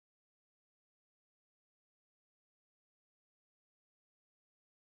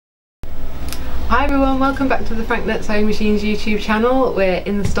Hi everyone, welcome back to the Franknet Sewing Machines YouTube channel. We're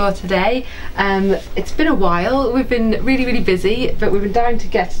in the store today. It's been a while, we've been really busy, but we've been dying to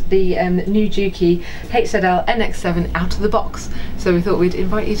get the new Juki HZL-NX7 out of the box. So we thought we'd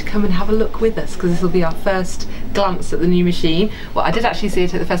invite you to come and have a look with us, because this will be our first glance at the new machine. Well, I did actually see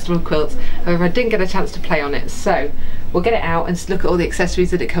it at the Festival of Quilts, however I didn't get a chance to play on it. So we'll get it out and look at all the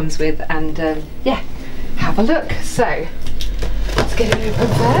accessories that it comes with and yeah, have a look. So let's get it open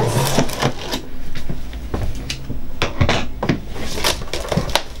first.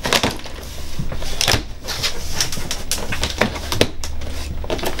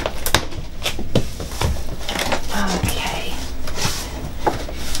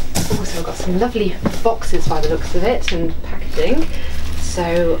 We've got some lovely boxes by the looks of it and packaging.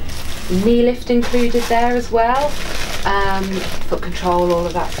 So knee lift included there as well, foot control, all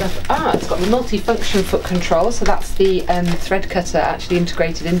of that stuff. It's got the multi-function foot control, so that's the thread cutter actually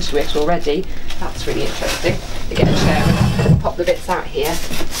integrated into it already. That's really interesting. You get a chair and pop the bits out here.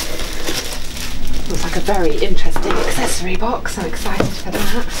 Looks like a very interesting accessory box. I'm excited for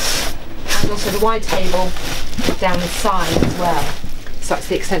that. And also the wide table down the side as well. So that's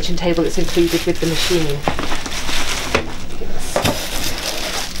the extension table that's included with the machine.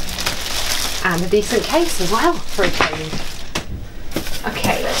 And a decent case as well for a change.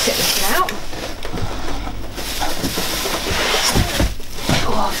 Okay, let's get this out.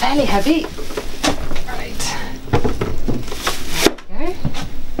 Oh, fairly heavy. Right. There we go.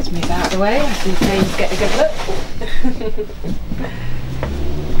 Let's move out of the way. I can James get a good look.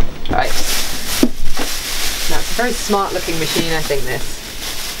 Right. Now it's a very smart looking machine, I think, this.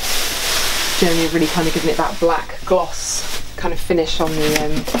 Generally really kind of giving it that black gloss kind of finish on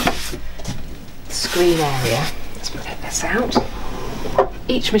the screen area. Let's get this out.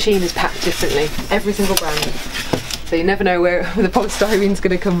 Each machine is packed differently, every single brand. So you never know where the polystyrene's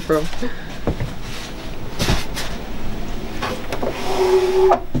going to come from.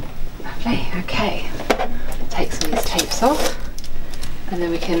 Lovely, okay. Take some of these tapes off and then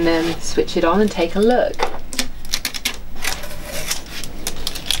we can switch it on and take a look.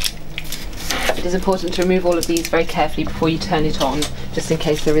 It is important to remove all of these very carefully before you turn it on, just in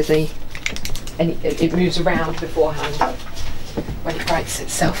case there is it moves around beforehand when it rights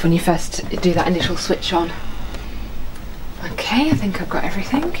itself when you first do that initial switch on. Okay, I think I've got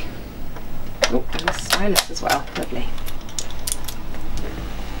everything. Oh, and the stylus as well, lovely.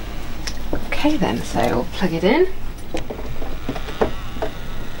 Okay then, so we'll plug it in.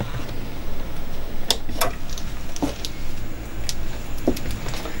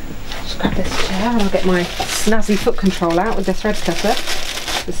 Grab this chair and I'll get my snazzy foot control out with the thread cutter.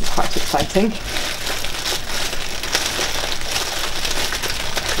 This is quite exciting.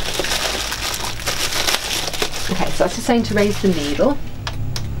 Okay, so that's just saying to raise the needle.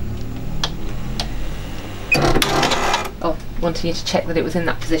 Oh, wanting you to check that it was in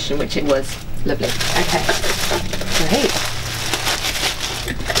that position, which it was. Lovely. Okay. Great.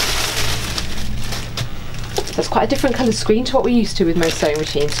 So it's quite a different coloured screen to what we're used to with most sewing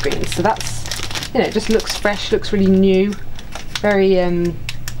machine screens. So that's, you know, it just looks fresh, looks really new, very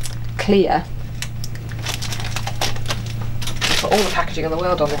clear. I've got all the packaging in the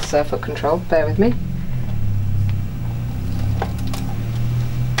world on this foot control, bear with me.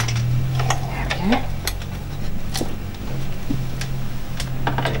 There we go.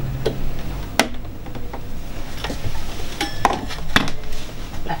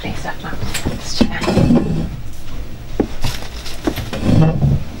 Lovely stuff. Now let's put this chair.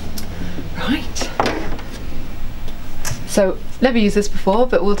 Right. So never used this before,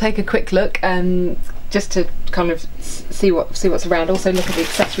 but we'll take a quick look just to kind of see what's around. Also look at the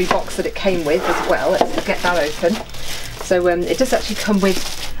accessory box that it came with as well. Let's get that open. So it does actually come with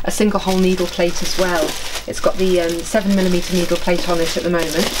a single hole needle plate as well. It's got the 7mm needle plate on it at the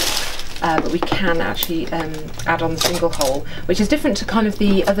moment, but we can actually add on the single hole, which is different to kind of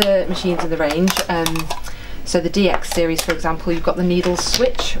the other machines in the range. So the DX series, for example, you've got the needle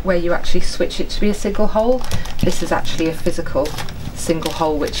switch where you actually switch it to be a single hole. This is actually a physical single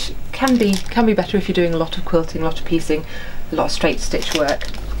hole, which can be better if you're doing a lot of quilting, a lot of piecing, a lot of straight stitch work.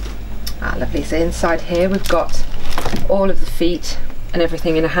 Lovely. So inside here we've got all of the feet and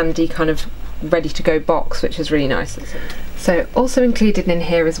everything in a handy kind of ready to go box, which is really nice. So also included in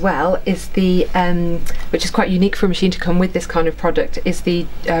here as well is the, which is quite unique for a machine to come with this kind of product, is the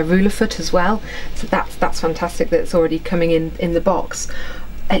ruler foot as well. So that's fantastic that it's already coming in the box.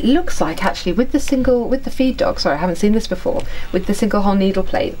 It looks like actually with the feed dog, sorry I haven't seen this before, with the single hole needle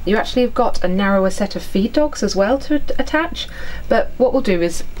plate you actually have got a narrower set of feed dogs as well to attach, but what we'll do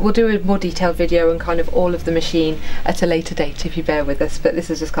is we'll do a more detailed video and kind of all of the machine at a later date if you bear with us, but this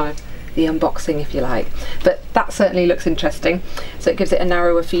is just kind of the unboxing, if you like. But that certainly looks interesting. So it gives it a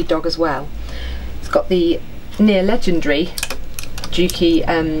narrower feed dog as well. It's got the near legendary Juki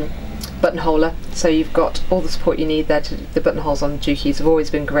buttonholer, so you've got all the support you need there. The buttonholes on Jukis have always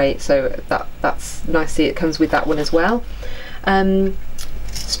been great, so that's nice to see it comes with that one as well.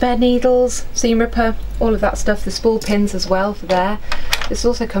 Spare needles, seam ripper, all of that stuff, the spool pins as well for there. This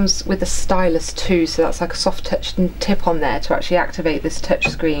also comes with a stylus too, so that's like a soft touch tip on there to actually activate this touch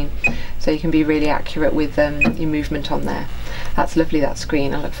screen, so you can be really accurate with your movement on there. That's lovely, that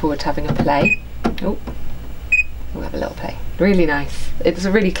screen. I look forward to having a play. Oh, we'll have a little play. Really nice. It's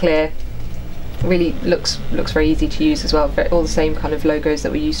a really clear, really looks very easy to use as well. All the same kind of logos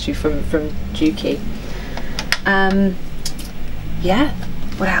that we're used to from Juki. Yeah,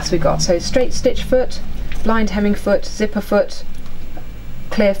 what else we got? So straight stitch foot, blind hemming foot, zipper foot,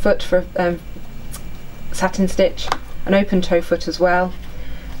 clear foot for satin stitch, an open toe foot as well,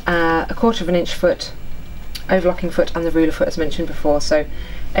 a 1/4 of an inch foot, overlocking foot, and the ruler foot as mentioned before. So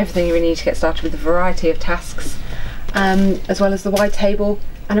everything you really need to get started with a variety of tasks, as well as the wide table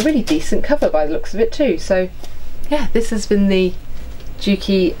and a really decent cover by the looks of it too. So yeah, this has been the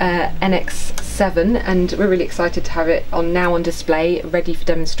Juki NX7, and we're really excited to have it now on display, ready for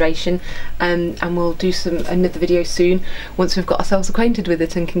demonstration, and we'll do another video soon once we've got ourselves acquainted with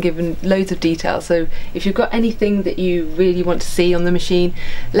it and can give loads of detail. So if you've got anything that you really want to see on the machine,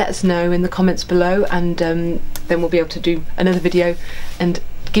 let us know in the comments below, and then we'll be able to do another video and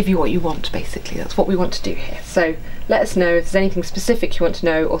give you what you want. Basically, that's what we want to do here. So let us know if there's anything specific you want to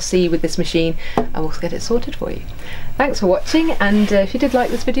know or see with this machine, and we'll get it sorted for you. Thanks for watching, and if you did like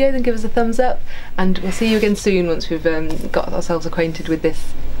this video, then give us a thumbs up, and we'll see you again soon once we've got ourselves acquainted with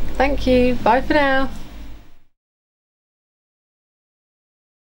this. Thank you, bye for now.